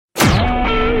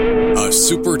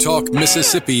SuperTalk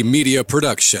Mississippi media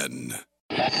production.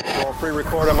 I'll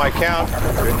pre-record on my count.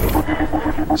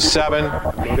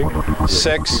 7,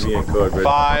 6,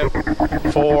 5,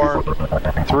 4,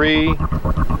 3,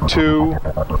 2.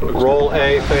 Roll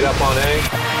A, fade up on A.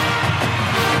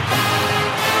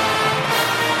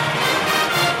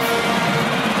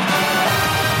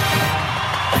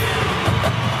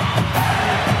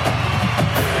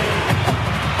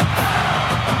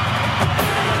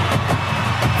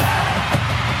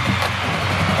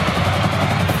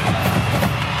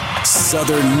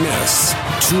 Southern Miss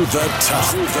to the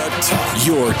top.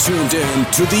 You're tuned in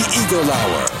to the Eagle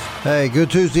Hour. Hey, good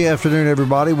Tuesday afternoon,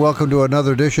 everybody. Welcome to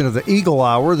another edition of the Eagle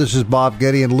Hour. This is Bob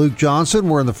Getty and Luke Johnson.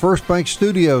 We're in the First Bank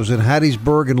Studios in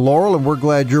Hattiesburg and Laurel, and we're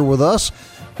glad you're with us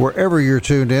wherever you're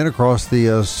tuned in across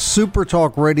the Super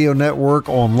Talk Radio Network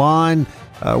online.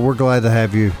 We're glad to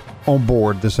have you on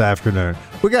board this afternoon.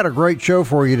 We got a great show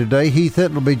for you today. Heath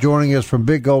Hinton will be joining us from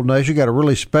Big Gold Nation. Got a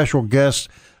really special guest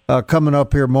coming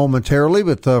up here momentarily,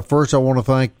 but first I want to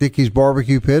thank Dickey's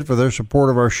Barbecue Pit for their support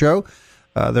of our show.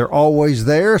 They're always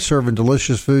there, serving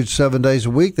delicious food 7 days a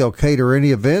week. They'll cater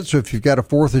any event, so if you've got a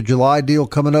 4th of July deal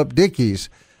coming up, Dickey's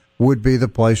would be the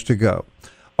place to go.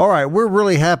 All right, we're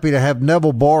really happy to have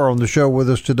Neville Barr on the show with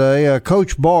us today.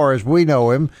 Coach Barr, as we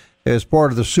know him, is part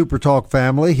of the Super Talk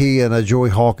family. He and Joey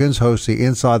Hawkins host the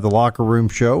Inside the Locker Room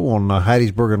show on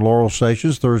Hattiesburg and Laurel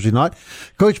stations Thursday night.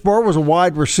 Coach Barr was a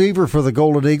wide receiver for the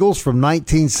Golden Eagles from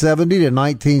 1970 to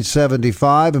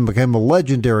 1975 and became a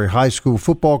legendary high school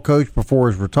football coach before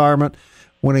his retirement,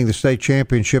 winning the state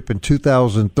championship in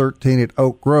 2013 at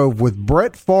Oak Grove with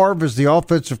Brett Favre as the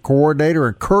offensive coordinator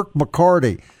and Kirk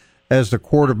McCarty as the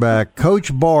quarterback.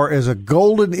 Coach Barr is a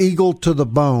Golden Eagle to the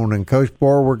bone. And, Coach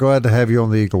Barr, we're glad to have you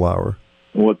on the Eagle Hour.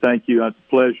 Well, thank you. It's a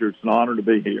pleasure. It's an honor to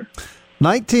be here.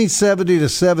 1970 to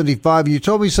 75. You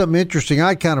told me something interesting.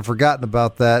 I'd kind of forgotten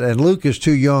about that, and Luke is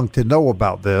too young to know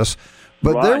about this.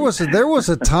 But right. there was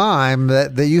a time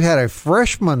that you had a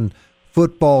freshman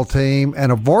football team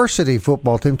and a varsity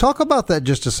football team. Talk about that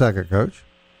just a second, Coach.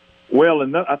 Well,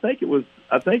 and I think it was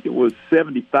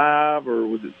 75 or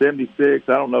was it 76?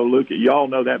 I don't know, Luke. Y'all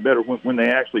know that better when they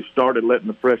actually started letting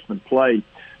the freshmen play.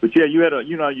 But yeah, you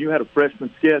had a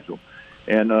freshman schedule,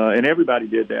 and everybody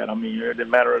did that. I mean, it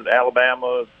didn't matter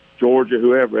Alabama, Georgia,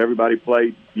 whoever. Everybody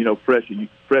played.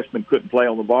 Freshmen couldn't play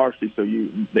on the varsity, so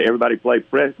everybody played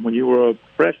when you were a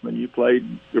freshman. You played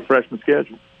your freshman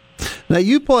schedule. Now,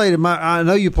 you played, I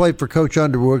know you played for Coach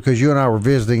Underwood because you and I were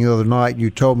visiting the other night, and you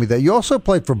told me that. You also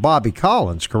played for Bobby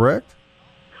Collins, correct?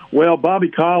 Well, Bobby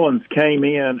Collins came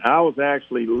in. I was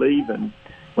actually leaving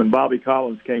when Bobby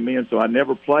Collins came in, so I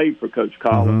never played for Coach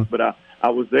Collins. Mm-hmm. But I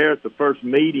was there at the first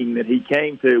meeting that he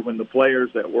came to when the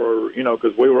players that were,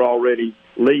 because we were already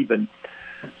leaving.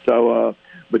 So,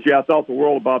 but yeah, I thought the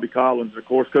world of Bobby Collins. Of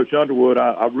course, Coach Underwood,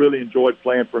 I really enjoyed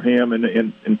playing for him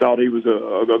and thought he was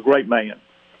a great man.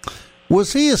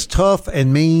 Was he as tough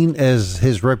and mean as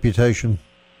his reputation?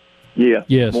 Yeah,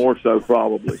 yes. More so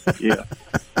probably. Yeah,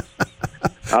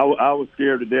 I was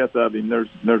scared to death of him.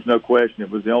 There's no question. It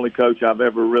was the only coach I've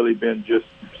ever really been just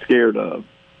scared of.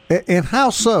 And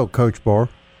how so, Coach Barr?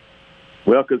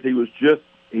 Well, because he was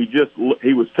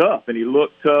tough and he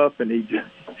looked tough and he just,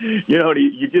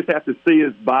 you just have to see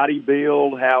his body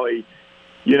build, how he,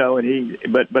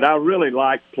 but I really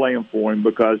liked playing for him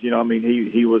because he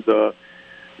was a.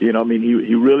 He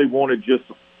really wanted just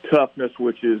toughness,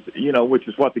 which is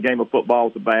what the game of football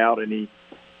is about. And he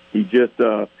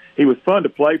was fun to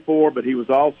play for, but he was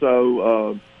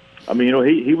also,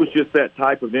 he was just that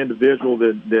type of individual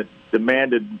that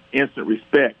demanded instant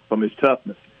respect from his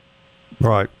toughness.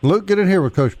 Right. Luke, get in here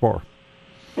with Coach Barr.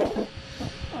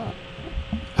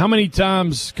 How many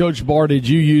times, Coach Barr, did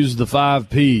you use the 5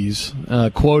 Ps,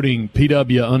 quoting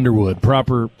P.W. Underwood,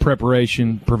 proper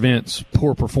preparation prevents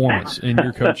poor performance, in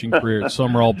your coaching career at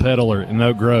Summerall Peddler in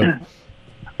Oak Grove?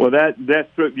 Well, that's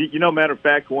true. Matter of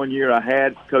fact, one year I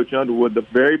had Coach Underwood, the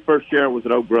very first year I was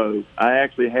at Oak Grove, I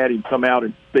actually had him come out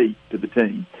and speak to the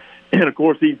team. And, of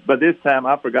course, by this time,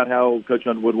 I forgot how old Coach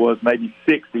Underwood was, maybe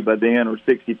 60 by then or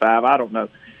 65, I don't know.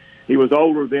 He was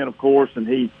older then, of course,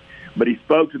 but he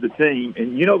spoke to the team,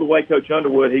 and the way Coach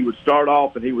Underwood, he would start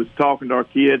off and he was talking to our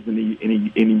kids, and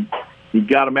he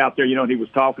got them out there, and he was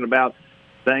talking about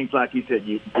things like he said,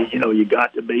 you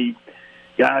got to be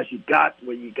guys, you got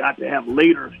to have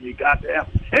leaders, and he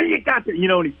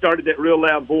started that real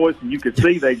loud voice, and you could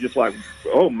see they just like,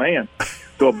 oh man.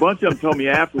 So a bunch of them told me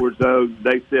afterwards, though,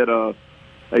 they said,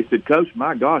 Coach,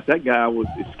 my gosh, that guy was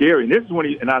scary. And this is when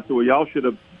I said, well, y'all should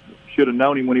have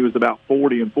known him when he was about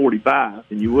 40 and 45,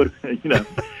 and you would,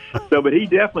 So, but he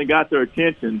definitely got their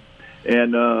attention,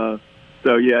 and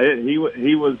So yeah, he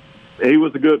was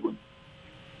a good one.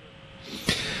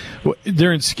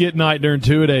 During skit night, during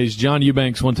two-a-days, John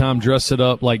Eubanks one time dressed it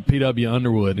up like P.W.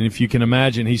 Underwood, and if you can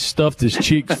imagine, he stuffed his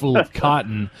cheeks full of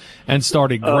cotton and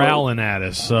started growling at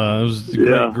us. It was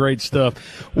great stuff.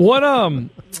 What do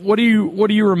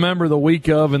you remember the week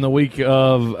of and the week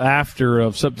of after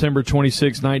of September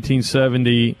 26,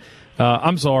 1970?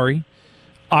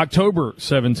 October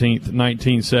 17th,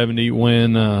 1970,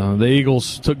 when the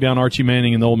Eagles took down Archie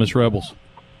Manning and the Ole Miss Rebels.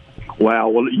 Wow.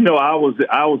 Well, I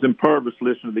was in Purvis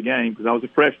listening to the game because I was a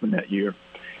freshman that year,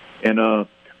 and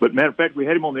but matter of fact, we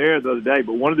had him on the air the other day.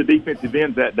 But one of the defensive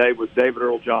ends that day was David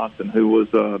Earl Johnson, who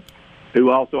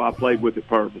also I played with at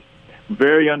Purvis.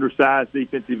 Very undersized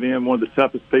defensive end, one of the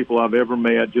toughest people I've ever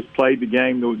met. Just played the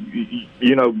game,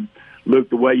 Luke,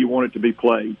 the way you want it to be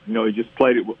played. He just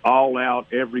played it all out,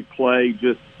 every play,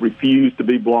 just refused to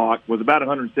be blocked. Was about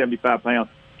 175 pounds.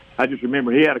 I just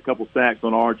remember he had a couple sacks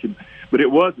on Archie. But it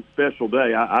was a special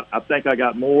day. I think I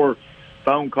got more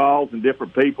phone calls and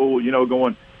different people,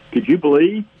 going, Can you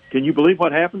believe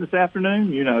what happened this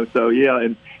afternoon? So yeah,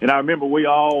 and I remember we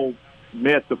all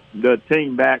met the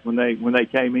team back when they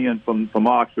came in from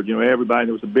Oxford. Everybody,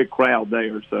 there was a big crowd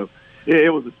there. So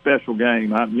it was a special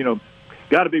game.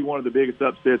 Got to be one of the biggest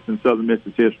upsets in Southern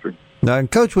Miss's history. Now, and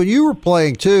Coach, when you were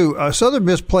playing too, Southern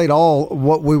Miss played all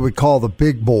what we would call the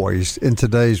big boys in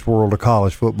today's world of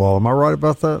college football. Am I right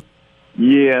about that?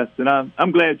 Yes, and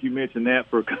I'm glad you mentioned that.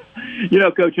 For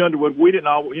Coach Underwood, we didn't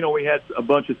all. We had a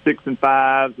bunch of 6 and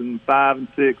 5s and 5 and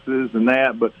 6s and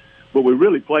that, but we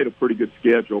really played a pretty good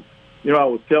schedule. I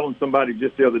was telling somebody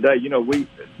just the other day.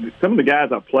 Some of the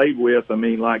guys I played with. I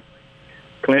mean, like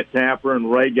Clint Tapper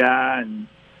and Ray Guy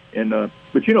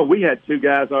but we had two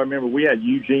guys. I remember we had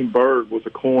Eugene Berg was a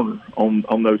corner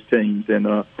on those teams, and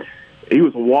he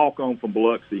was a walk-on from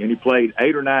Biloxi, and he played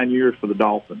 8 or 9 years for the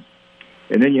Dolphins.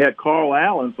 And then you had Carl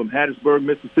Allen from Hattiesburg,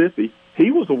 Mississippi.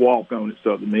 He was a walk-on at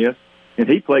Southern Miss, and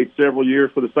he played several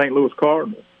years for the St. Louis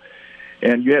Cardinals.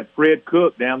 And you had Fred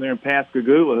Cook down there in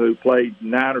Pascagoula, who played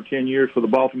 9 or 10 years for the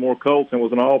Baltimore Colts and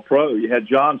was an All-Pro. You had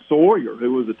John Sawyer,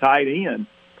 who was a tight end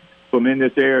from in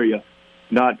this area,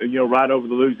 right over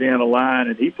the Louisiana line,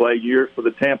 and he played years for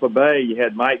the Tampa Bay. You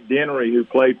had Mike Dennery, who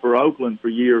played for Oakland for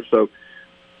years. So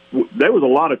there was a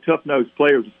lot of tough-nosed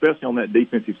players, especially on that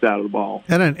defensive side of the ball.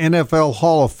 And an NFL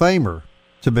Hall of Famer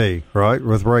to be, right,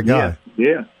 with Ray Guy.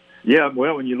 Yeah.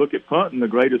 Well, when you look at punting, the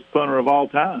greatest punter of all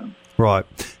time. Right.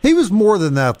 He was more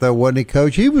than that, though, wasn't he,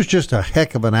 Coach? He was just a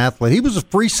heck of an athlete. He was a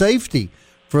free safety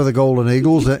for the Golden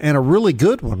Eagles and a really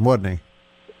good one, wasn't he?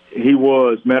 He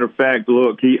was. Matter of fact,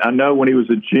 look, I know when he was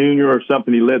a junior or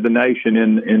something, he led the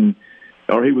nation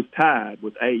or he was tied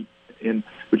with 8.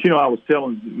 But I was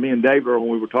telling me and David when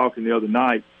we were talking the other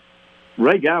night,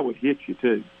 Ray Guy would hit you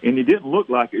too, and he didn't look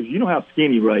like it. How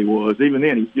skinny Ray was. Even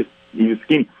then, he was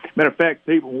skinny. Matter of fact,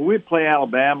 people when we'd play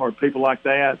Alabama or people like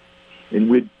that, and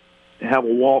we'd have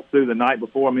a walk through the night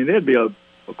before. I mean, there'd be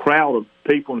a crowd of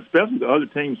people, and especially the other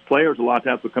team's players. A lot of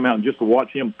times would come out and just to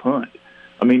watch him punt.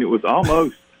 I mean, it was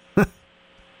almost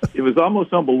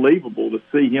unbelievable to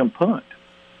see him punt.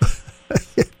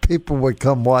 People would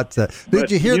come watch that.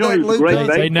 Did you hear that, Luke?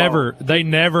 They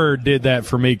never did that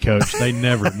for me, Coach. They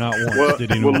never, not once.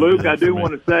 Did anyone Luke, I do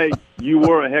want to say you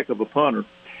were a heck of a punter.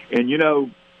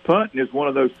 And, punting is one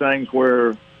of those things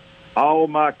where all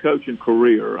my coaching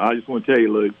career, I just want to tell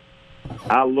you, Luke,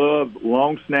 I love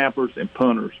long snappers and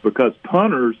punters because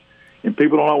punters, and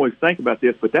people don't always think about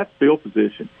this, but that's field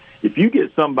position. If you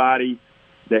get somebody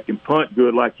that can punt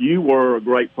good, like you were a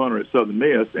great punter at Southern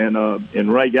Miss,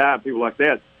 and Ray Guy, people like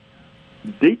that,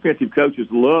 defensive coaches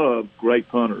love great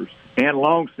punters and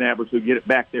long snappers who get it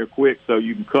back there quick so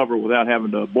you can cover without having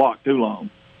to block too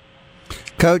long.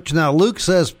 Coach, now Luke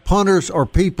says punters are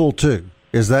people too.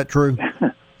 Is that true?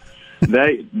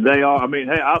 They are. I mean,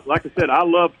 hey, like I said, I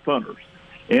love punters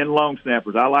and long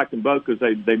snappers. I like them both because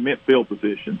they meant field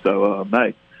position. So,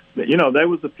 there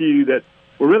was a few that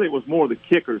really it was more the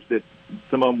kickers that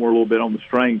some of them were a little bit on the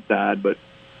strange side, but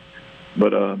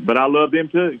I love them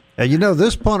too. And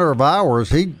this punter of ours,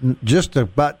 he just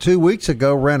about 2 weeks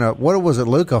ago ran what was it,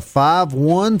 Luke? A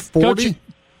 5.1 40.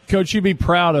 Coach, you'd be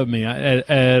proud of me.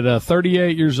 At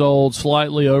 38 years old,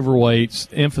 slightly overweight,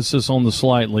 emphasis on the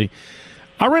slightly.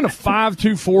 I ran a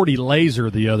 5.2 40 laser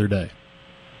the other day.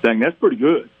 Dang, that's pretty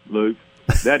good, Luke.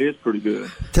 That is pretty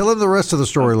good. Tell him the rest of the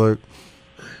story, Luke.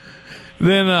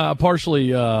 Then I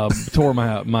partially tore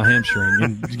my hamstring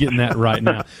and getting that right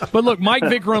now. But look, Mike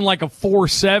Vick run like a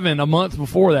 4.7 a month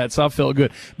before that, so I felt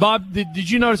good. Bob, did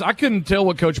you notice? I couldn't tell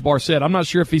what Coach Barr said. I'm not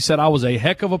sure if he said I was a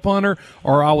heck of a punter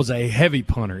or I was a heavy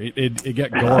punter. It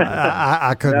got garbled.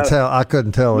 I couldn't tell. I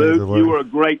couldn't tell. Luke, you were a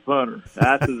great punter.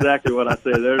 That's exactly what I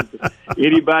said.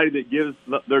 Anybody that gives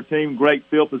their team great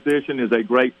field position is a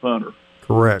great punter.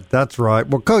 Correct. That's right.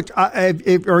 Well, Coach,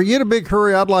 are you in a big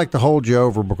hurry? I'd like to hold you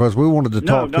over because we wanted to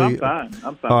talk to you. No,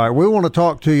 I'm fine. All right. We want to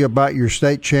talk to you about your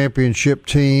state championship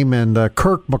team and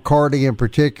Kirk McCarty in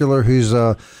particular, who's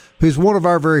one of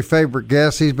our very favorite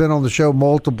guests. He's been on the show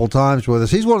multiple times with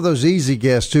us. He's one of those easy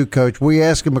guests, too, Coach. We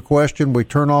ask him a question, we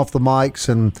turn off the mics,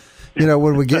 and,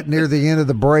 when we get near the end of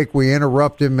the break, we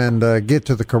interrupt him and get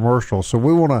to the commercial. So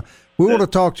we want to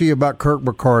talk to you about Kirk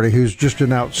McCarty, who's just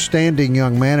an outstanding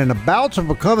young man and about to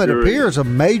become, it appears, a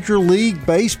Major League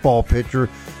Baseball pitcher.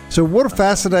 So what a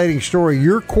fascinating story.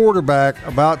 Your quarterback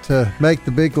about to make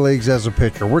the big leagues as a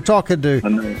pitcher. We're talking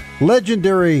to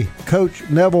legendary Coach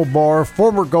Neville Barr,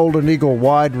 former Golden Eagle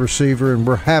wide receiver, and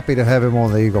we're happy to have him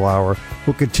on the Eagle Hour.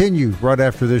 We'll continue right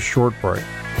after this short break.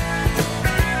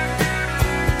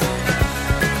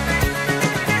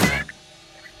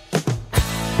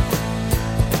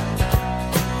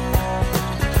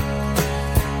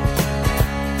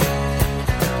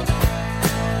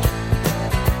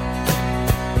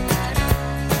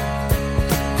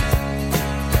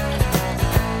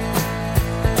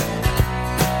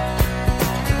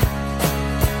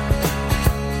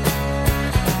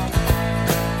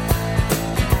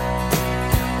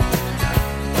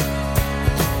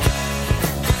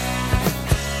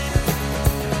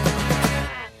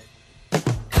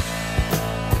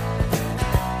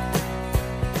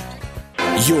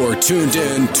 You're tuned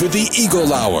in to the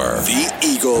Eagle Hour. The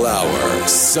Eagle Hour.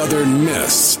 Southern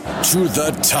Miss to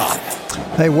the top.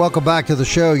 Hey, welcome back to the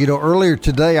show. Earlier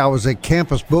today I was at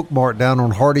Campus Bookmart down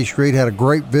on Hardy Street, had a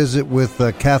great visit with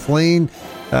Kathleen,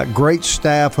 great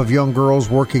staff of young girls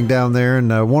working down there,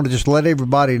 and I want to just let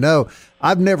everybody know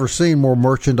I've never seen more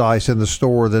merchandise in the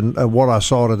store than what I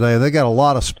saw today. They got a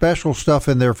lot of special stuff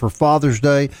in there for Father's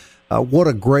Day. What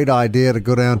a great idea to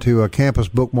go down to Campus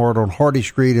Bookmart on Hardy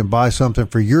Street and buy something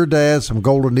for your dad, some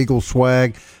Golden Eagle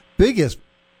swag. Biggest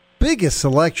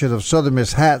selection of Southern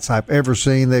Miss hats I've ever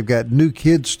seen. They've got new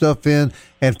kids stuff in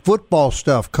and football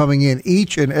stuff coming in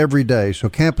each and every day. So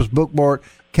Campus Bookmart,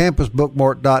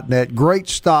 campusbookmart.net. Great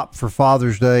stop for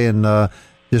Father's Day, and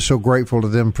just so grateful to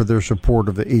them for their support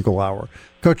of the Eagle Hour.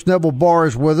 Coach Neville Barr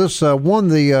is with us. Won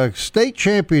the state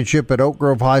championship at Oak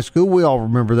Grove High School. We all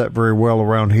remember that very well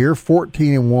around here.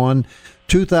 14-1,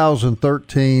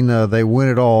 2013. They win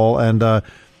it all. And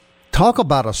talk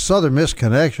about a Southern Miss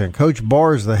connection. Coach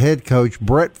Barr is the head coach.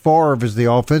 Brett Favre is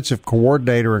the offensive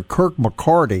coordinator, and Kirk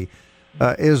McCarty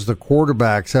is the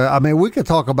quarterback. So, I mean, we could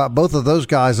talk about both of those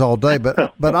guys all day, but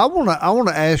I want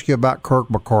to ask you about Kirk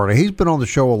McCarty. He's been on the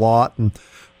show a lot, and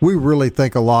we really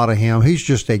think a lot of him. He's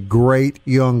just a great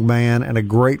young man and a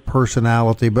great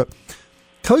personality. But,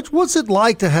 Coach, what's it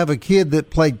like to have a kid that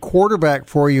played quarterback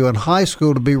for you in high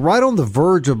school to be right on the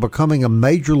verge of becoming a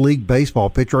Major League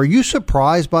Baseball pitcher? Are you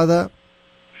surprised by that?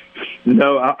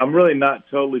 No, I'm really not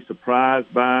totally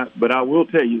surprised by it, but I will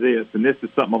tell you this, and this is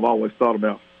something I've always thought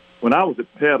about. When I was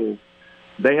at Petal,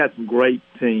 they had some great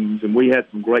teams, and we had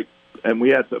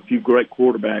a few great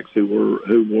quarterbacks who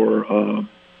were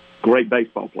great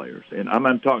baseball players, and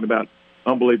I'm talking about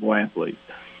unbelievable athletes.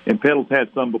 And Petal's had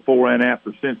some before and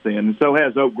after since then, and so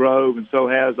has Oak Grove, and so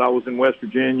has I was in West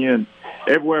Virginia and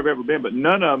everywhere I've ever been. But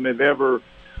none of them have ever.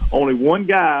 Only one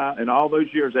guy in all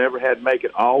those years I ever had make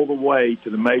it all the way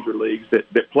to the major leagues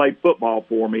that played football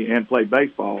for me and played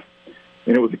baseball,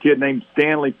 and it was a kid named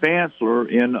Stanley Fansler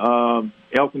in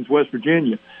Elkins, West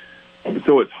Virginia.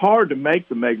 So it's hard to make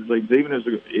the major leagues, even as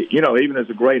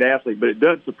a great athlete. But it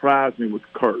does surprise me with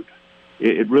Kirk.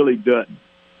 It really doesn't.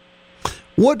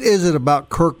 What is it about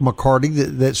Kirk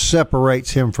McCarty that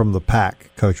separates him from the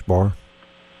pack, Coach Barr?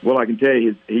 Well, I can tell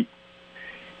you,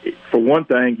 for one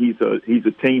thing, he's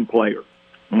a team player.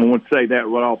 I'm going to say that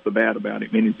right off the bat about him.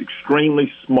 I mean, he's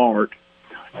extremely smart,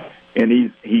 and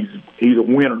he's a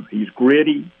winner. He's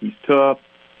gritty. He's tough.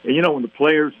 And, when the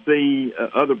players see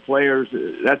other players,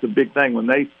 that's a big thing. When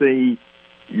they see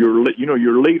your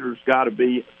leader's got to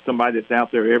be somebody that's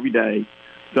out there every day,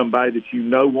 somebody that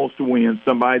wants to win,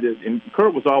 and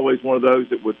Kurt was always one of those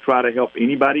that would try to help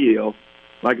anybody else.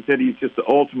 Like I said, he's just the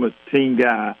ultimate team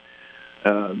guy,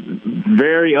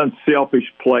 very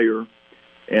unselfish player,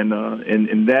 and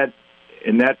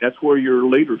that's where your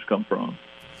leaders come from.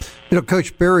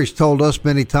 Coach Berry's told us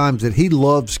many times that he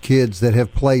loves kids that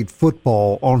have played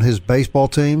football on his baseball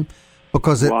team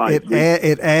because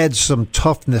it adds some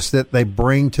toughness that they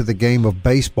bring to the game of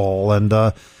baseball.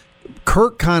 And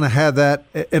Kurt kind of had that,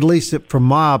 at least from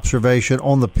my observation,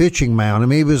 on the pitching mound. I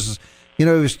mean, he was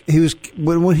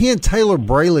when he and Taylor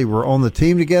Braley were on the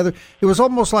team together, it was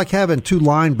almost like having two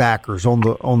linebackers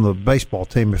on the baseball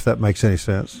team, if that makes any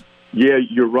sense. Yeah,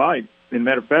 you're right. As a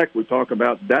matter of fact, we talk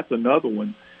about that's another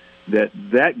one that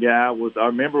guy was. I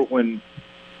remember when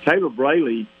Taylor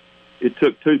Braley, it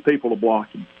took two people to block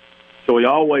him, so he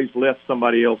always left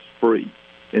somebody else free,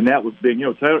 and that was big. You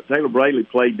know, Taylor Braley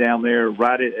played down there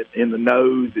right in the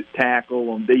nose at tackle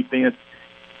on defense.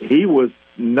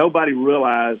 Nobody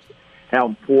realized how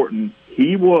important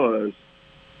he was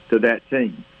to that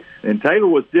team. And Taylor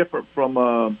was different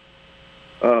from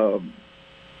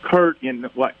Kurt in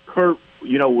what Kurt,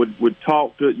 would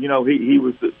talk to, he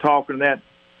was talking that.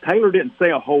 Taylor didn't say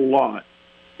a whole lot.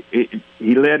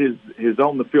 He let his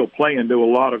on-the-field playing do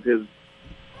a lot of his,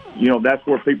 that's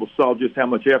where people saw just how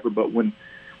much effort. But when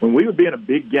we would be in a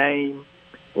big game,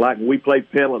 like we played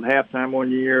Petal at halftime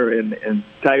one year, and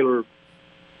Taylor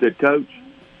said, "Coach,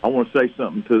 I want to say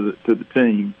something to the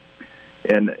team,"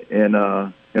 and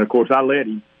of course I let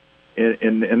him,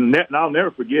 and I'll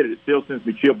never forget it. It still sends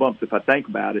me chill bumps if I think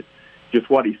about it. Just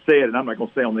what he said, and I'm not going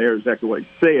to say on the air exactly what he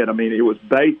said. I mean, it was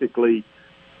basically,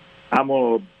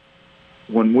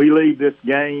 when we leave this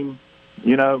game,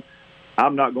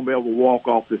 I'm not going to be able to walk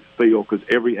off this field because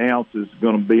every ounce is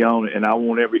going to be on it, and I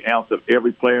want every ounce of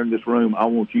every player in this room. I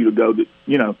want you to go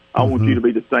I want you to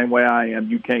be the same way I am.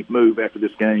 You can't move after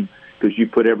this game because you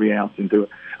put every ounce into it.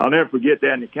 I'll never forget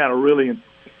that, and it kind of really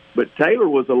 – but Taylor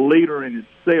was a leader in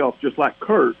himself, just like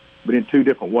Kurt, but in two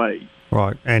different ways.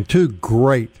 Right, and two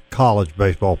great college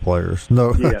baseball players.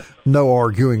 No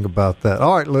arguing about that.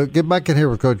 All right, Luke, get back in here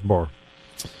with Coach Barr.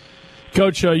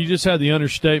 Coach, you just had the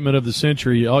understatement of the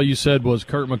century. All you said was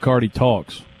Kurt McCarty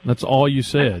talks. That's all you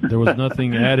said. There was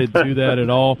nothing added to that at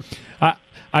all.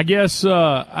 I guess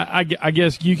I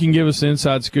guess you can give us the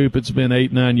inside scoop. It's been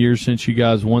 8-9 years since you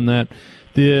guys won that.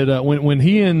 Did when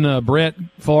he and Brett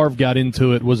Favre got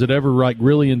into it, was it ever like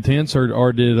really intense,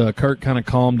 or did Kurt kind of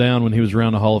calm down when he was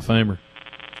around a Hall of Famer?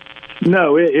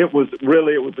 No, it was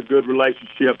a good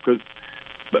relationship because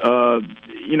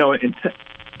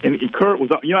and Kurt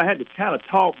was, I had to kind of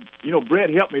talk. Brett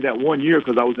helped me that one year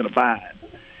because I was in a bind,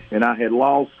 and I had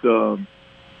lost.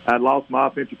 I'd lost my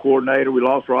offensive coordinator. We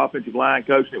lost our offensive line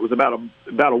coach, and it was about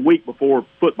a week before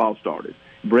football started.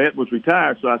 Brett was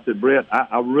retired, so I said, Brett,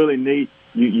 I really need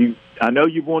you. I know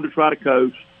you've wanted to try to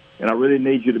coach, and I really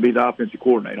need you to be the offensive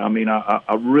coordinator. I mean, I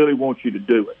really want you to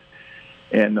do it.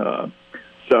 And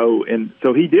so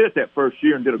he did it that first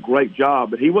year and did a great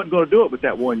job, but he wasn't going to do it with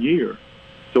that 1 year.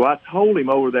 So I told him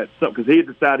over that summer, because he had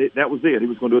decided that was it. He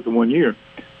was going to do it the 1 year.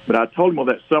 But I told him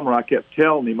over that summer, I kept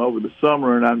telling him over the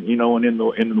summer and in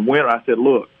the winter, I said,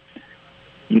 look,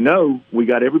 we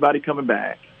got everybody coming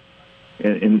back.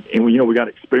 And we got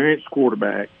experienced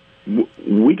quarterback.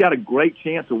 We got a great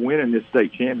chance of winning this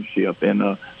state championship.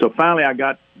 And so finally I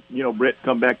got, Brett to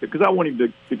come back because I want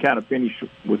him to kind of finish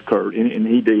with Kurt, and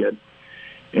he did.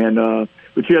 And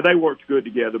but, they worked good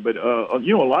together. But, a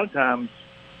lot of times,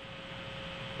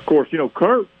 of course,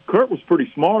 Kurt was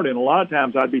pretty smart, and a lot of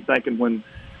times I'd be thinking when,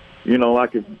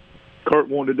 like if Kurt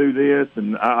wanted to do this,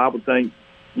 and I would think,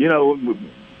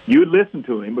 you would listen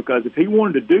to him because if he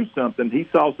wanted to do something, he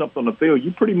saw something on the field,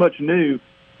 you pretty much knew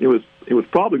it was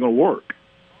probably going to work.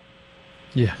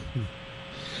 Yeah.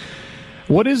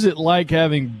 What is it like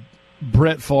having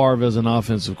Brett Favre as an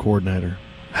offensive coordinator?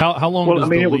 How long does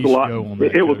the leash go on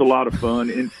that? It was a lot of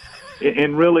fun,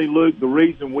 and really, Luke, the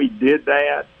reason we did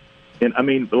that, and I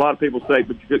mean, a lot of people say,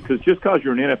 because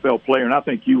you're an NFL player, and I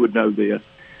think you would know this,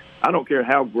 I don't care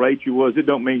how great you was, it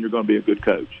don't mean you're going to be a good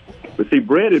coach. But see,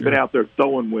 Brett had been out there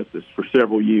throwing with us for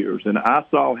several years, and I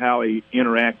saw how he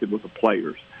interacted with the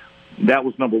players. That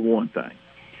was number one thing.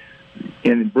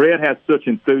 And Brett has such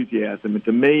enthusiasm, and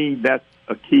to me, that's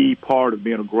a key part of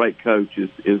being a great coach is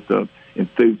the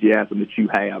enthusiasm that you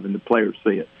have, and the players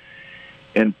see it.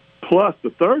 And plus,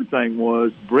 the third thing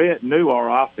was Brett knew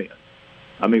our offense.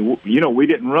 I mean, we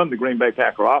didn't run the Green Bay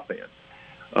Packer offense.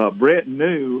 Brett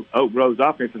knew Oak Grove's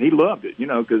offense, and he loved it,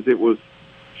 because it was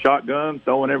shotgun,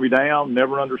 throwing every down,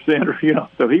 never under center,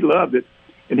 so he loved it.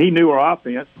 And he knew our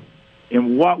offense.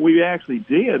 And what we actually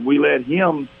did, we let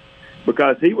him,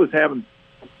 because he was having,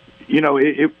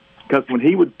 because when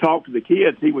he would talk to the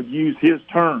kids, he would use his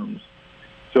terms.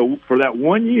 So for that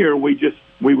 1 year, we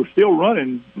were still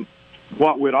running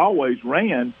what we'd always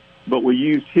ran, but we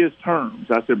used his terms.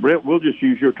 I said, Brett, we'll just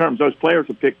use your terms. Those players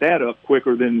will pick that up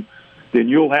quicker than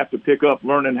you'll have to pick up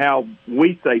learning how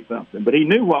we say something. But he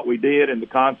knew what we did and the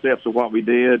concepts of what we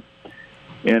did.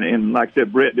 And like I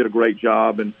said, Brett did a great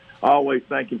job, and I always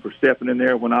thank him for stepping in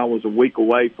there when I was a week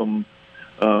away from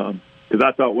because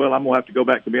I thought, well, I'm going to have to go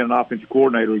back to being an offensive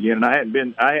coordinator again, and I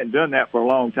hadn't done that for a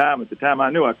long time. At the time,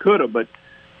 I knew I could have, but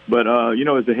you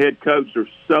know, as a head coach, there's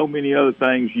so many other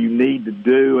things you need to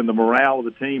do, and the morale of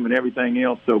the team and everything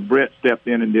else. So Brett stepped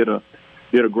in and did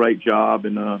a great job,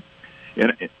 and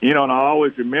you know, and I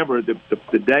always remember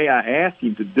the day I asked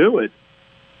him to do it.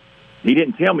 He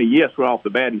didn't tell me yes right off the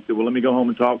bat. He said, well, let me go home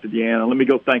and talk to Deanna. Let me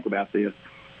go think about this.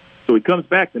 So he comes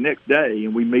back the next day,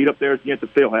 and we meet up there again at the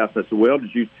field house. I said, well,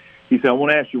 he said, I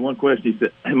want to ask you one question. He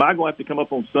said, am I going to have to come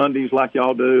up on Sundays like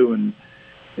y'all do? And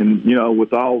you know,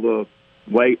 with all the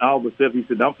stuff, he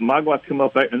said, am I going to have to come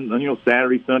up, and you know,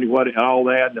 Saturday, Sunday, all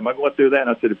that? And am I going to do that?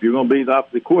 And I said, if you're going to be the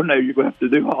offensive coordinator, you're going to have to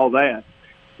do all that.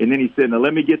 And then he said, now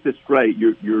let me get this straight.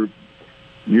 You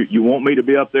want me to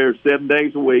be up there 7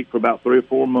 days a week for about 3 or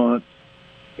 4 months.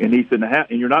 And he said,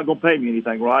 and you're not going to pay me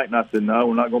anything, right? And I said, no,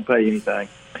 we're not going to pay you anything.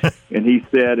 And he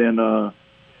said, so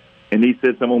I'm going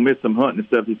to miss some hunting and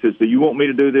stuff. He said, so you want me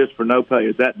to do this for no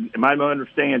pay? Am I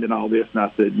understanding all this? And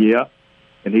I said, yeah.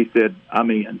 And he said, I'm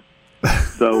in.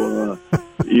 So,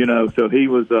 you know, so he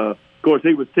was, of course,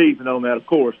 he was teasing on that, of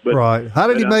course. But right. How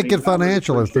did he make it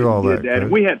financially through all that? And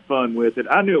we had fun with it.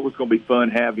 I knew it was going to be fun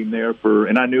having him there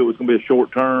and I knew it was going to be a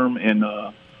short term, and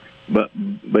but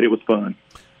it was fun.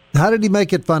 How did he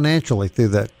make it financially through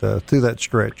that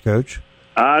stretch, Coach?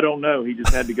 I don't know. He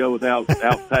just had to go without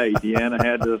pay. Deanna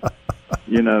had to,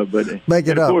 you know, but make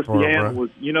it up. Of course, for Deanna was,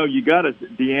 you know,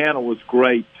 Deanna was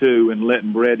great too, and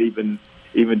letting Brett even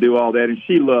do all that, and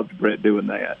she loved Brett doing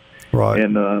that. Right.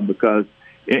 And because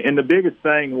the biggest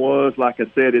thing was, like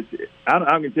I said, I'm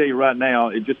going to tell you right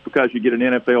now, just because you get an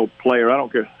NFL player, I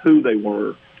don't care who they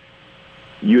were,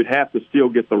 you'd have to still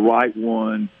get the right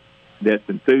one. That's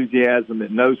enthusiasm, that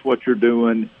knows what you're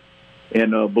doing,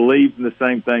 and believes in the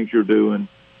same things you're doing,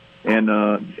 and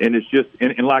it's just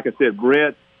and like I said,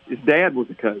 Brett, his dad was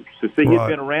a coach, so see, he'd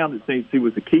been around it since he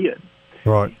was a kid,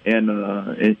 right?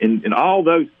 And all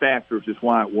those factors is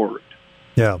why it worked.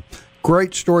 Yeah,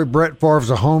 great story. Brett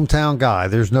Favre's a hometown guy.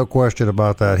 There's no question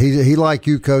about that. He like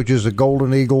you, Coach, is a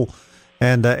Golden Eagle.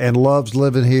 And loves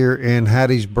living here in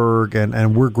Hattiesburg,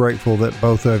 and we're grateful that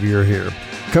both of you are here.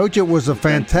 Coach, it was a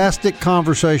fantastic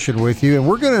conversation with you, and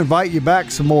we're going to invite you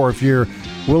back some more if you're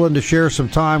willing to share some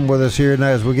time with us here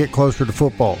as we get closer to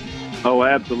football. Oh,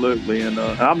 absolutely, and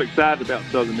I'm excited about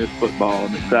Southern Miss football.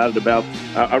 I'm excited about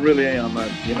 – I really am,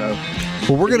 you know.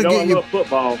 Well, we're going to get you – I love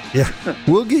football. Yeah,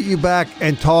 we'll get you back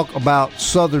and talk about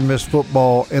Southern Miss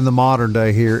football in the modern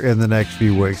day here in the next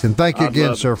few weeks. And thank you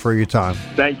again, sir, for your time.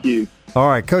 Thank you. All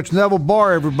right, Coach Neville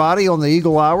Barr, everybody, on the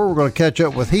Eagle Hour. We're going to catch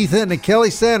up with Heath Hinton and Kelly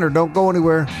Sander. Don't go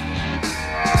anywhere.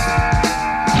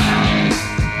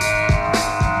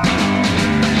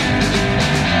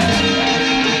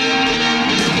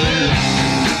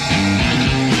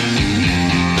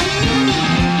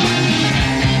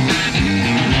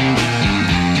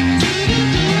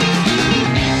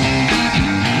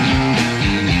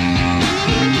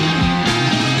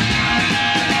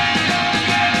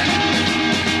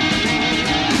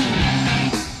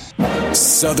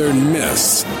 Southern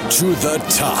Miss to the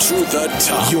top. To the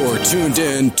top. You're tuned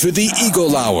in to the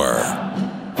Eagle Hour.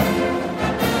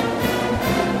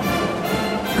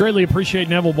 Greatly appreciate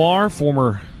Neville Barr,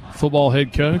 former football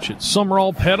head coach at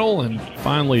Sumrall Petal, and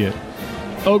finally at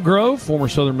Oak Grove, former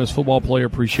Southern Miss football player.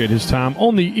 Appreciate his time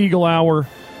on the Eagle Hour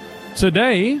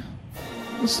today.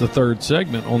 This is the third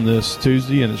segment on this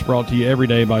Tuesday, and it's brought to you every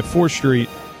day by 4th Street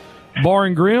Bar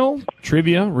and Grill.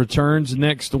 Trivia returns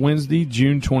next Wednesday,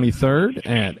 June 23rd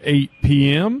at 8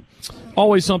 p.m.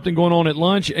 Always something going on at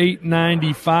lunch,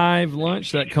 $8.95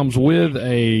 lunch. That comes with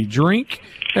a drink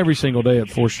every single day at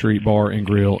 4th Street Bar and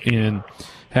Grill in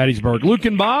Hattiesburg. Luke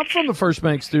and Bob from the First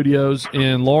Bank Studios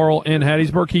in Laurel and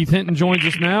Hattiesburg. Heath Hinton joins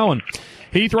us now. And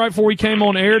Heath, right before we came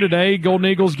on air today, Golden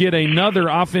Eagles get another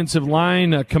offensive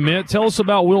line commit. Tell us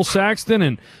about Will Saxton,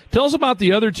 and tell us about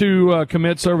the other two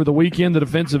commits over the weekend, the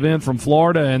defensive end from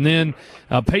Florida, and then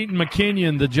Peyton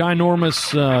McKinnon, the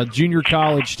ginormous junior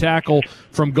college tackle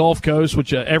from Gulf Coast,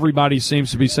 which everybody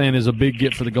seems to be saying is a big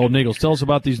get for the Golden Eagles. Tell us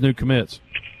about these new commits.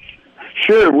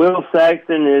 Sure. Will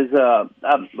Saxton is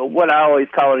what I always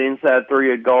call an inside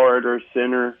three, a guard or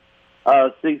center.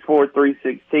 6'4",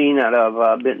 316 out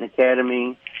of Benton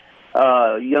Academy.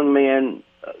 Young man,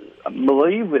 I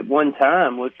believe at one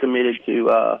time was committed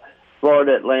to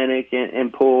Florida Atlantic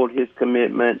and pulled his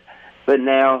commitment, but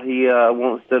now he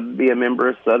wants to be a member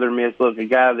of Southern Miss. Look, a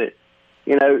guy that,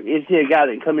 you know, is he a guy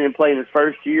that can come in and play in his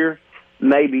first year?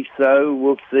 Maybe so.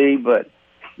 We'll see, but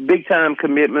big-time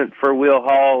commitment for Will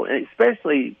Hall, and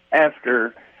especially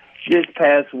after this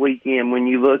past weekend, when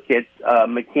you look at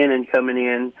McKinnon coming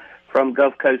in from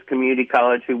Gulf Coast Community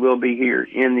College, who will be here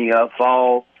in the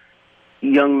fall,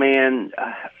 young man,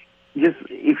 just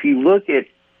if you look at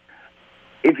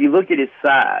his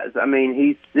size, I mean,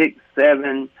 he's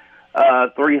 6'7",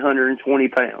 320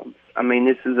 pounds. I mean,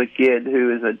 this is a kid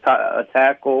who is a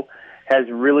tackle, has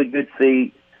really good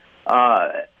feet.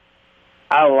 I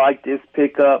like this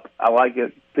pickup. I like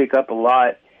it pickup a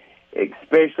lot,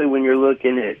 especially when you're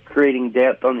looking at creating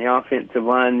depth on the offensive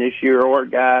line this year, or a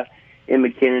guy in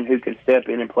McKinnon who can step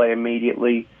in and play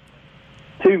immediately.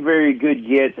 Two very good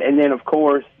gets. And then, of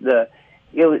course, the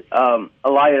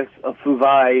Elias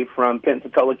Fuvai from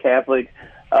Pensacola Catholic,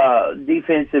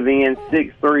 defensive end,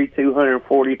 6'3",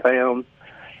 240 pounds.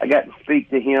 I got to speak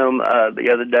to him the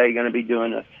other day, going to be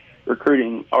doing a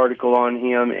recruiting article on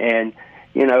him. And,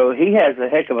 you know, he has a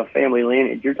heck of a family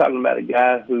lineage. You're talking about a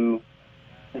guy who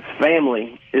his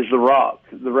family is The Rock.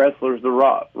 The wrestler's The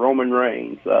Rock, Roman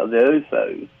Reigns, the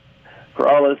Usos. For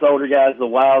all those older guys, the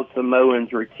Wild Samoans,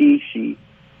 Rikishi,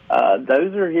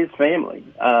 those are his family.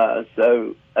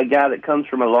 So a guy that comes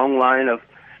from a long line of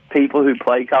people who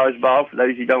play college ball. For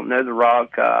those who don't know, The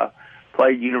Rock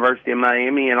played University of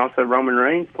Miami, and also Roman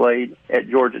Reigns played at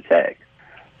Georgia Tech.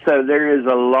 So there is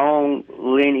a long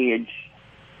lineage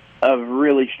of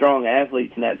really strong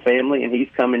athletes in that family, and he's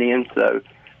coming in. So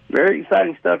very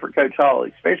exciting stuff for Coach Hall,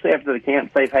 especially after the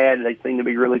camps they've had. They seem to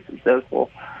be really successful.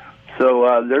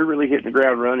 So they're really hitting the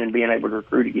ground running, being able to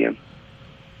recruit again.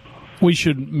 We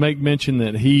should make mention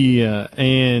that he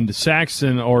and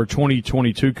Saxon are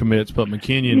 2022 commits, but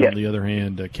McKinnon, on the other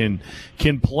hand,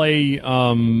 can play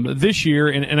this year.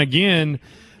 And again,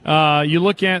 you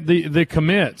look at the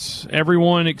commits.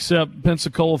 Everyone except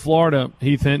Pensacola, Florida,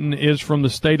 Heath Hinton, is from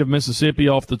the state of Mississippi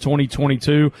off the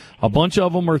 2022. A bunch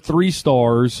of them are 3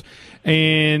 stars.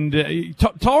 And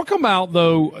talk about,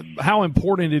 though, how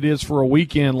important it is for a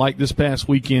weekend like this past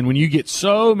weekend when you get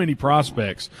so many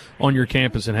prospects on your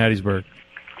campus in Hattiesburg.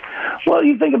 Well,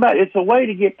 you think about it, it's a way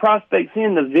to get prospects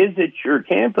in to visit your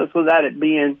campus without it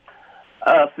being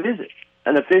a visit,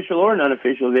 an official or an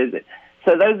unofficial visit.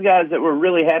 So those guys that were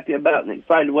really happy about and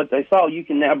excited what they saw, you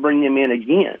can now bring them in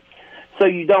again. So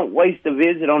you don't waste a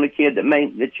visit on a kid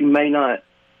that you may not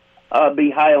be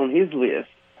high on his list.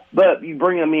 But you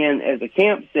bring them in as a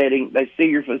camp setting, they see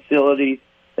your facilities,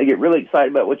 they get really excited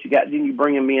about what you got, then you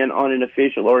bring them in on an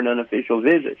official or an unofficial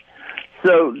visit.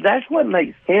 So that's what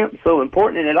makes camp so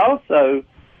important, and it also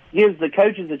gives the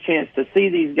coaches a chance to see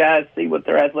these guys, see what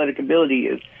their athletic ability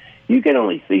is. You can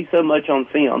only see so much on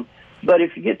film, but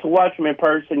if you get to watch them in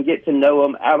person, get to know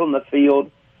them out on the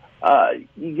field,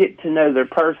 you get to know their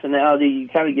personality, you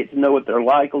kind of get to know what they're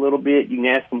like a little bit, you can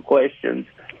ask them questions.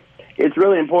 It's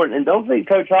really important. And don't think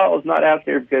Coach Hall is not out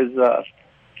there, because I've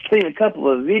seen a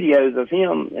couple of videos of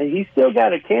him, and he's still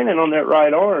got a cannon on that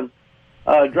right arm,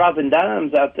 dropping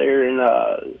dimes out there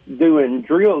and doing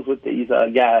drills with these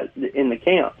guys in the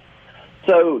camps.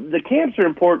 So the camps are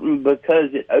important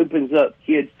because it opens up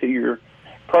kids to your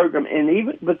program. And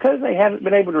even because they haven't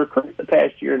been able to recruit the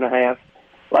past year and a half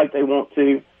like they want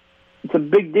to, it's a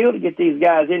big deal to get these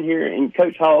guys in here, and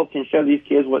Coach Hall can show these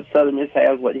kids what Southern Miss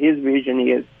has, what his vision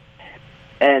is,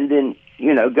 and then,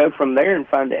 you know, go from there and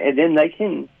find it. And then they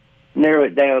can narrow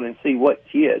it down and see what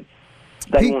kids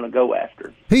they want to go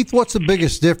after. Heath, what's the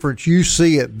biggest difference you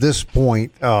see at this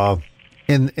point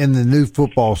in the new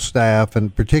football staff,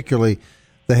 and particularly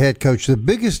the head coach? The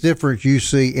biggest difference you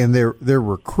see in their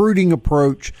recruiting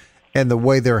approach and the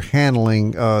way they're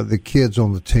handling the kids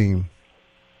on the team?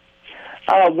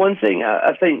 One thing,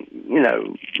 I think, you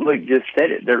know, Luke just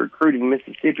said it, they're recruiting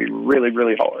Mississippi really,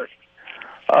 really hard.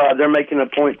 They're making a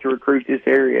point to recruit this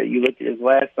area. You look at his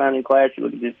last signing class, you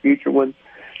look at his future one,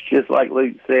 just like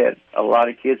Luke said, a lot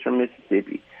of kids from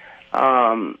Mississippi.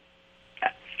 As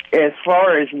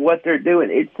far as what they're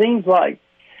doing, it seems like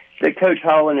that Coach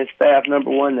Hall and his staff, number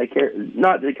one, they care.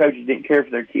 Not that the coaches didn't care for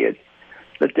their kids,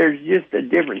 but there's just a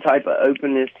different type of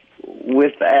openness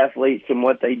with the athletes and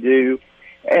what they do.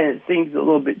 And it seems a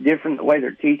little bit different the way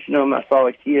they're teaching them. I saw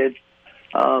a kid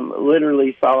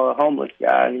literally saw a homeless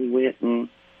guy, and he went and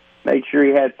made sure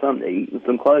he had something to eat and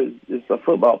some clothes. It's a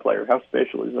football player. How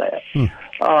special is that?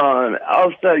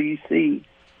 Also, you see,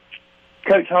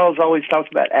 Coach Hall's always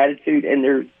talked about attitude,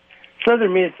 and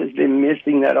Southern Miss has been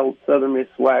missing that old Southern Miss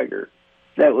swagger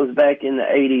that was back in the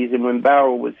 80s, and when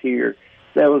Bauer was here,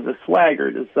 there was a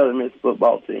swagger to the Southern Miss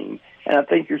football team. And I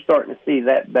think you're starting to see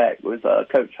that back with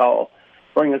Coach Hall.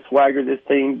 Bring a swagger to this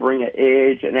team, bring an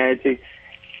edge, an attitude.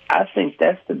 I think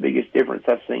that's the biggest difference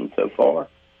I've seen so far.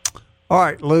 All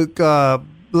right, Luke,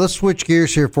 let's switch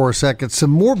gears here for a second.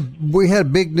 Some more. We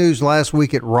had big news last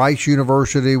week at Rice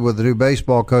University with the new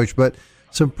baseball coach, but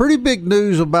some pretty big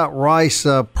news about Rice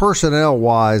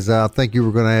personnel-wise. I think you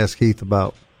were going to ask Heath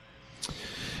about.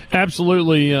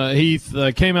 Absolutely, Heath.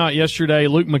 Came out yesterday.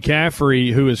 Luke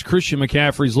McCaffrey, who is Christian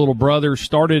McCaffrey's little brother,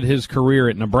 started his career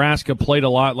at Nebraska, played a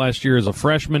lot last year as a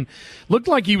freshman. Looked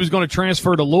like he was going to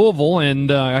transfer to Louisville,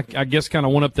 and I guess kind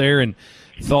of went up there and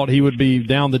thought he would be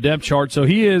down the depth chart. So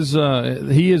he is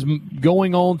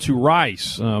going on to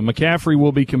Rice. McCaffrey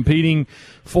will be competing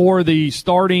for the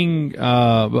starting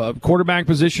quarterback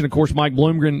position. Of course, Mike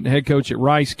Bloomgren, head coach at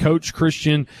Rice, coached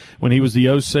Christian when he was the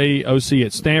OC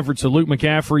at Stanford. So Luke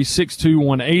McCaffrey, 6'2",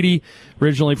 180,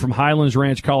 originally from Highlands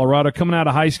Ranch, Colorado. Coming out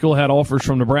of high school, had offers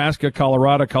from Nebraska,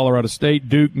 Colorado, Colorado State,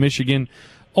 Duke, Michigan,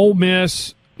 Ole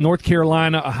Miss, North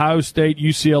Carolina, Ohio State,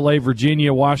 UCLA,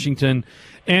 Virginia, Washington,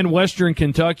 and Western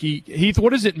Kentucky. Heath,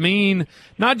 what does it mean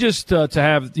not just to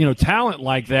have talent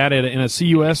like that in a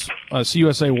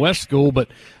CUSA West school, but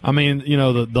I mean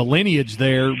the lineage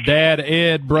there, Dad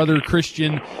Ed, brother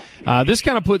Christian. This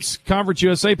kind of puts Conference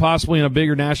USA possibly in a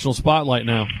bigger national spotlight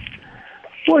now.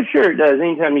 Well, sure it does.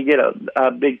 Anytime you get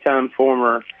a big time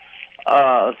former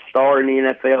star in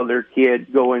the NFL, their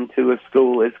kid going to a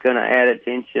school, it's going to add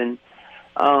attention.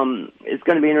 It's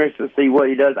going to be interesting to see what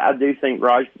he does. I do think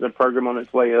Rice is a program on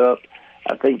its way up.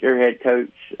 I think their head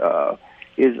coach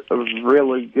is a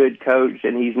really good coach,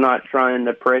 and he's not trying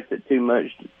to press it too much.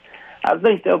 I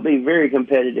think they'll be very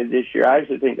competitive this year. I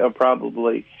actually think they'll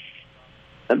probably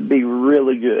be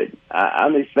really good.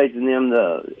 I'm expecting them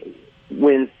to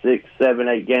win 6, 7,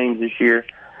 8 games this year.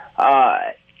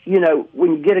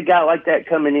 When you get a guy like that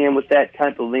coming in with that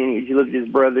type of lineage, you look at his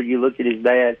brother, you look at his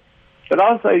dad, but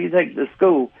also you take the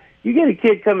school. You get a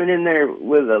kid coming in there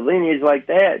with a lineage like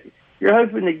that, you're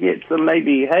hoping to get some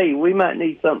maybe, hey, we might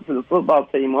need something for the football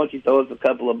team. Why don't you throw us a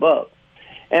couple of bucks?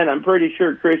 And I'm pretty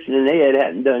sure Christian and Ed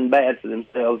hadn't done bad for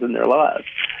themselves in their lives.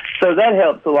 So that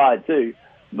helps a lot, too.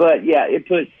 But, yeah, it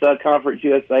puts Conference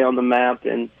USA on the map,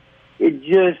 and it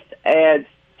just adds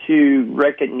to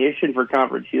recognition for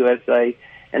Conference USA,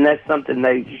 and that's something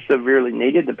they severely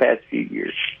needed the past few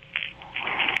years.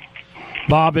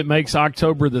 Bob, it makes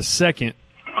October the 2nd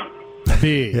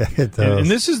big. Yeah, it does. And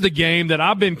this is the game that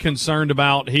I've been concerned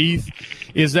about, Heath,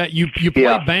 is that you play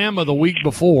Bama the week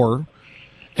before,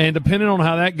 and depending on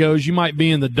how that goes, you might be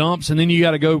in the dumps, and then you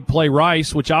got to go play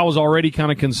Rice, which I was already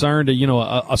kind of concerned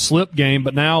a slip game.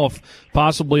 But now, if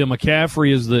possibly a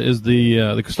McCaffrey is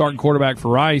the starting quarterback for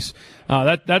Rice,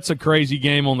 that's a crazy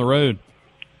game on the road.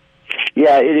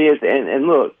 Yeah, it is. And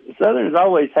look, Southern's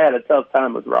always had a tough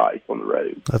time with Rice on the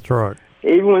road. That's right.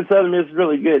 Even when Southern Miss is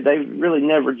really good, they've really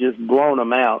never just blown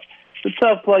them out. It's a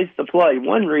tough place to play.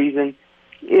 One reason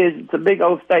is it's a big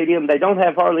old stadium. They don't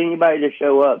have hardly anybody to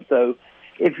show up. So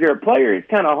if you're a player, it's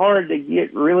kind of hard to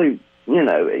get really,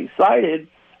 excited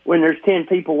when there's 10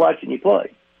 people watching you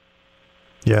play.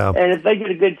 Yeah. And if they get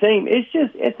a good team,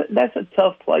 that's a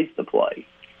tough place to play.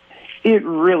 It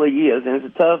really is, and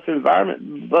it's a tough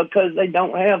environment because they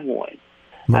don't have one.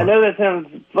 Right. I know that sounds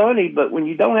funny, but when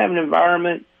you don't have an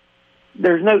environment,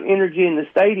 there's no energy in the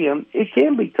stadium, it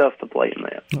can be tough to play in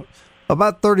that.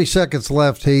 About 30 seconds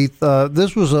left, Heath.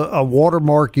 This was a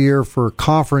watermark year for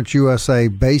Conference USA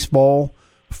baseball.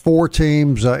 4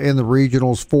 teams in the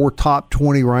regionals, 4 top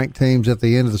 20 ranked teams at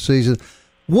the end of the season.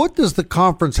 What does the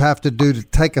conference have to do to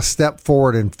take a step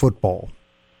forward in football?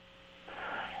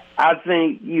 I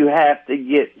think you have to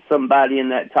get somebody in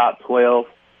that top 12.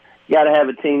 You got to have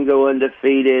a team go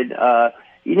undefeated.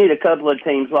 You need a couple of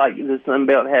teams like the Sun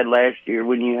Belt had last year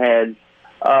when you had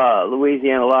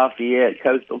Louisiana Lafayette,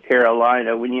 Coastal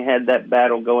Carolina, when you had that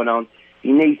battle going on.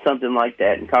 You need something like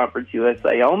that in Conference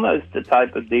USA, almost the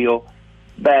type of deal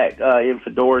back in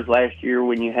Fedoras last year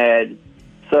when you had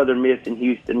Southern Miss and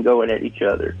Houston going at each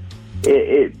other.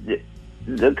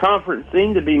 The conference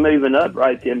seemed to be moving up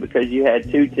right then because you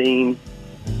had 2 teams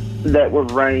that were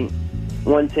ranked.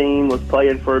 One team was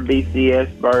playing for a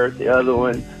BCS berth. The other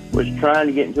one was trying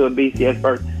to get into a BCS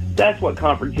berth. That's what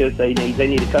Conference USA needs. They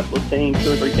need a couple of teams,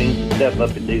 2 or 3 teams to step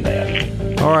up and do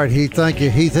that. All right, Heath, thank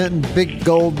you. Heath Hinton, Big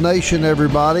Gold Nation,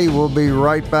 everybody. We'll be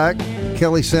right back.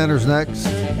 Kelly Sanders next.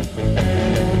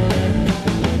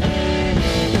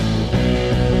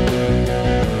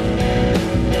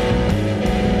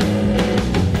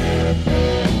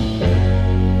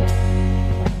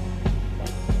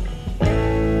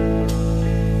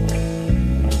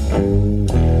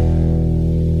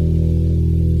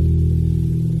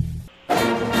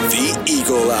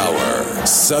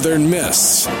 Southern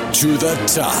Miss to the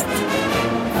top.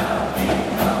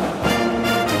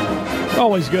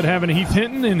 Always good having Heath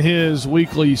Hinton in his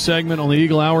weekly segment on the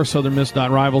Eagle Hour,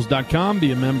 southernmiss.rivals.com.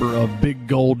 Be a member of Big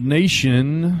Gold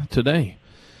Nation today.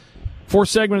 Fourth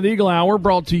segment of the Eagle Hour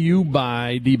brought to you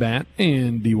by DBAT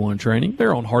and D1 Training.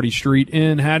 They're on Hardy Street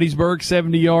in Hattiesburg,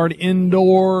 70-yard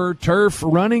indoor turf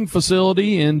running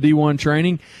facility in D1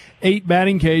 Training. 8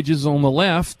 batting cages on the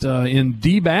left in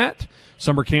DBAT.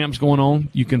 Summer camps going on.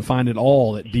 You can find it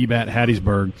all at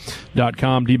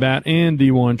dbathattiesburg.com. DBAT and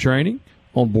D1 Training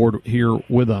on board here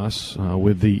with us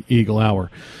with the Eagle Hour.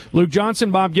 Luke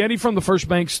Johnson, Bob Getty from the First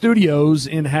Bank Studios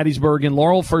in Hattiesburg and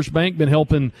Laurel. First Bank been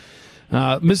helping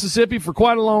Mississippi for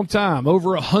quite a long time,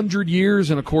 over 100 years,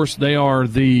 and of course they are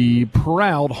the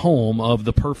proud home of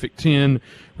the Perfect 10.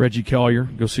 Reggie Collier,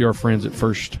 go see our friends at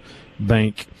First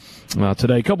Bank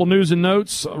today. A couple news and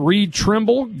notes. Reed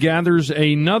Trimble gathers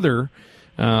another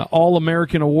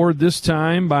All-American Award, this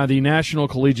time by the National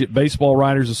Collegiate Baseball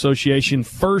Writers Association.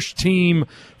 First team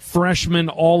freshman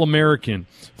All-American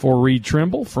for Reed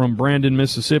Trimble from Brandon,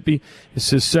 Mississippi. It's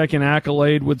his second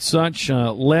accolade with such.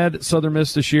 Led Southern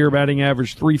Miss this year, batting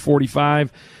average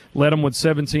 .345. Led them with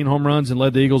 17 home runs and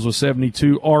led the Eagles with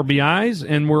 72 RBIs.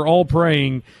 And we're all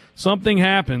praying something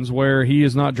happens where he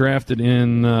is not drafted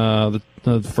in the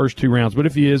first 2 rounds. But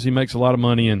if he is, he makes a lot of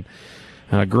money, and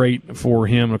great for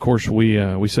him. Of course, we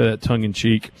say that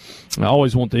tongue-in-cheek. I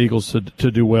always want the Eagles to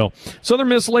do well. Southern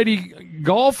Miss Lady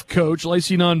golf coach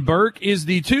Lacey Nunn Burke is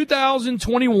the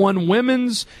 2021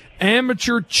 Women's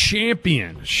Amateur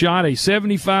Champion. Shot a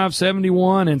 75,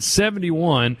 71, and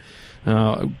 71.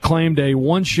 Claimed a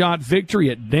one-shot victory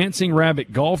at Dancing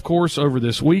Rabbit Golf Course over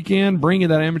this weekend, bringing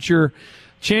that amateur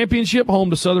championship home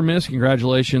to Southern Miss.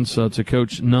 Congratulations to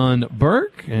Coach Nunn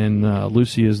Burke, and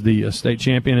Lucy is the state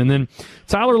champion. And then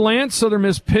Tyler Lance, Southern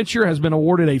Miss pitcher, has been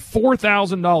awarded a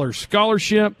 $4,000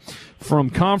 scholarship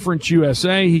from Conference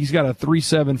USA. He's got a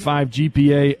 3.75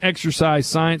 GPA, exercise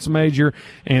science major,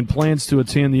 and plans to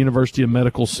attend the University of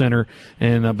Medical Center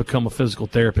and become a physical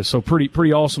therapist. So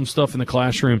pretty awesome stuff in the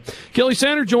classroom. Kelly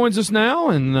Sander joins us now,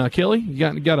 and Kelly, you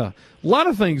got a lot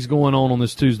of things going on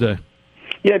this Tuesday.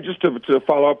 Yeah, just to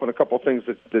follow up on a couple of things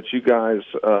that you guys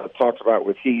talked about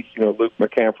with Heath. Luke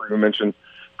McCaffrey, who mentioned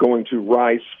going to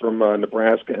Rice from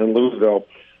Nebraska and Louisville.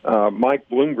 Mike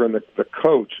Bloomgren, the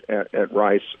coach at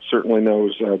Rice, certainly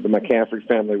knows the McCaffrey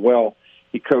family well.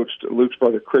 He coached Luke's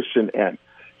brother Christian at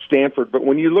Stanford. But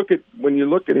when you look at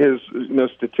his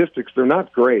statistics, they're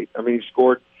not great. I mean,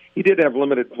 he did have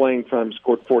limited playing time,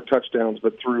 scored 4 touchdowns,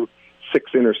 but threw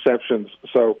 6 interceptions.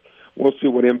 So we'll see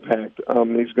what impact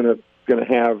he's going to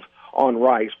have on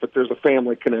Rice. But there's a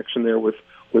family connection there with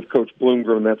Coach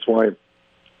Bloomgren. That's why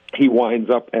he winds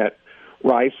up at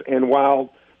Rice. And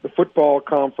while the football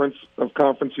conference of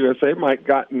Conference USA might have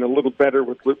gotten a little better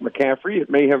with Luke McCaffrey, it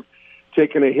may have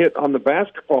taken a hit on the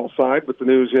basketball side with the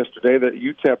news yesterday that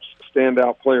UTEP's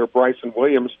standout player Bryson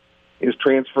Williams is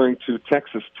transferring to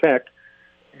Texas Tech.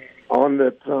 On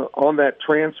that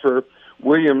transfer,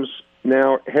 Williams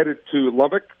now headed to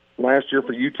Lubbock. Last year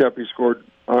for UTEP, he scored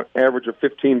an average of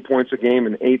 15 points a game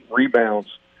and 8 rebounds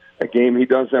a game. He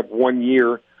does have 1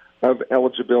 year of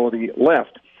eligibility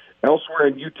left. Elsewhere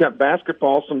in UTEP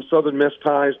basketball, some Southern Miss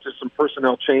ties to some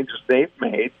personnel changes they've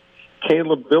made.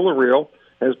 Caleb Villarreal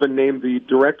has been named the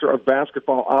Director of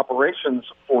Basketball Operations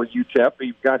for UTEP.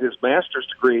 He got his master's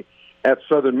degree at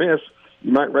Southern Miss.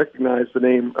 You might recognize the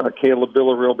name Caleb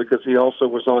Villarreal because he also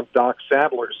was on Doc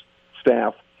Sadler's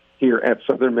staff here at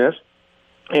Southern Miss.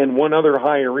 And one other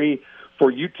hiree for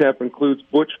UTEP includes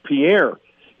Butch Pierre,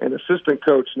 an assistant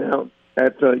coach now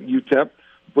at UTEP.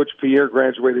 Butch Pierre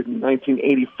graduated in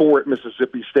 1984 at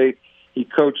Mississippi State. He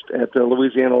coached at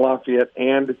Louisiana Lafayette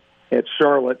and at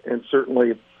Charlotte, and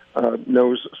certainly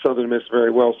knows Southern Miss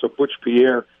very well. So Butch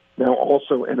Pierre, now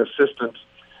also an assistant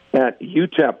at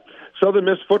UTEP. Southern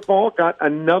Miss football got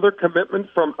another commitment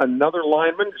from another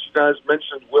lineman. As you guys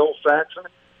mentioned, Will Saxon,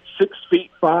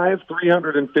 6'5",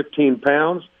 315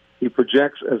 pounds. He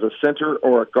projects as a center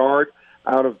or a guard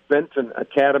out of Benton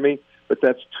Academy. But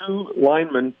that's 2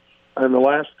 linemen in the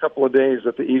last couple of days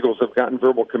that the Eagles have gotten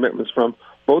verbal commitments from.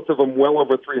 Both of them well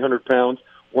over 300 pounds.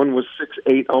 One was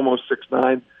 6'8", almost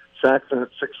 6'9", Saxon at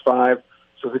 6'5".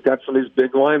 So they've got some of these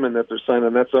big linemen that they're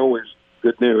signing. That's always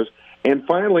good news. And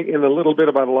finally, in a little bit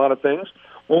about a lot of things,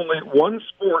 only one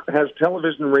sport has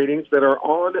television ratings that are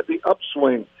on the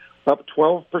upswing, up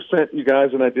 12%, you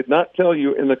guys. And I did not tell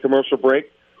you in the commercial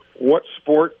break what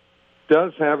sport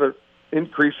does have an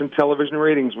increase in television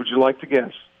ratings. Would you like to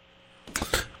guess?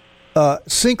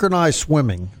 Synchronized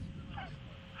swimming.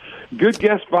 Good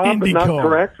guess, Bob, IndyCar. but not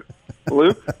correct.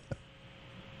 Luke?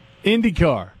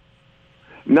 IndyCar.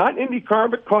 Not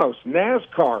IndyCar, but close.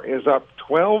 NASCAR is up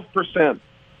 12%.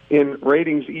 in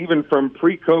ratings, even from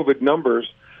pre-COVID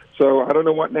numbers. So I don't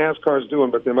know what NASCAR is doing,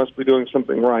 but they must be doing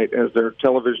something right, as their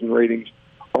television ratings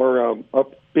are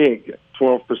up big,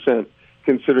 12%,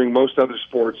 considering most other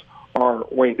sports are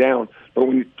way down. But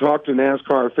when you talk to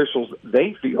NASCAR officials,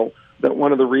 they feel that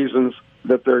one of the reasons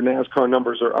that their NASCAR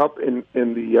numbers are up in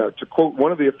the, to quote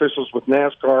one of the officials with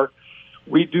NASCAR,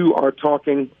 we do our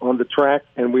talking on the track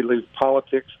and we leave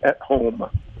politics at home.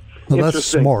 Well, that's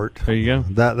smart. There you go.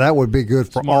 That would be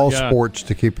good for all sports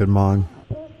to keep in mind.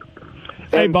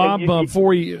 Hey, Bob, before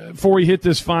we hit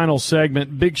this final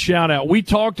segment, big shout-out. We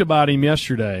talked about him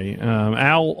yesterday.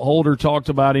 Al Holder talked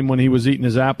about him when he was eating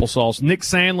his applesauce. Nick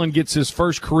Sandlin gets his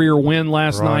first career win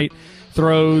last night,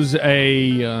 throws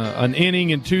an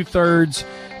inning and two-thirds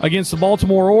against the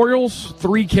Baltimore Orioles.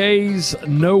 3 Ks,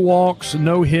 no walks,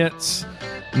 no hits,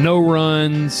 no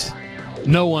runs,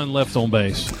 no one left on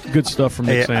base. Good stuff from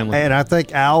Nick Sandlin. And I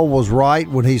think Al was right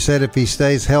when he said if he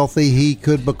stays healthy, he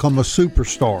could become a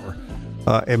superstar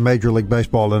in Major League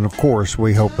Baseball, and of course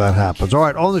we hope that happens. All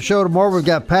right, on the show tomorrow we've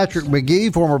got Patrick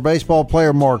McGee, former baseball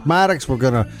player Mark Maddox. We're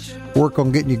going to work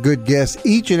on getting you good guests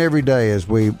each and every day as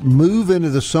we move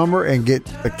into the summer and get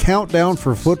the countdown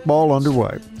for football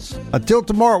underway. Until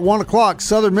tomorrow at 1 o'clock,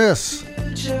 Southern Miss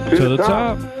to the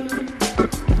top.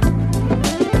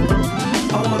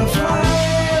 I want to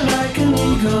fly like an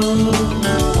eagle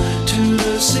to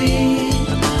the sea.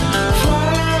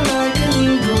 Fly like an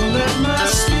eagle, let my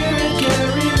spirit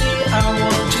carry me. I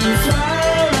want to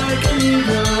fly like an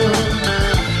eagle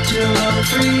till I'm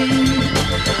free.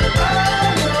 I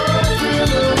go through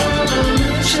the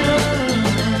revolution.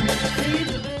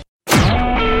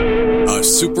 A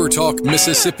SuperTalk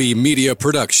Mississippi media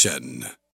production.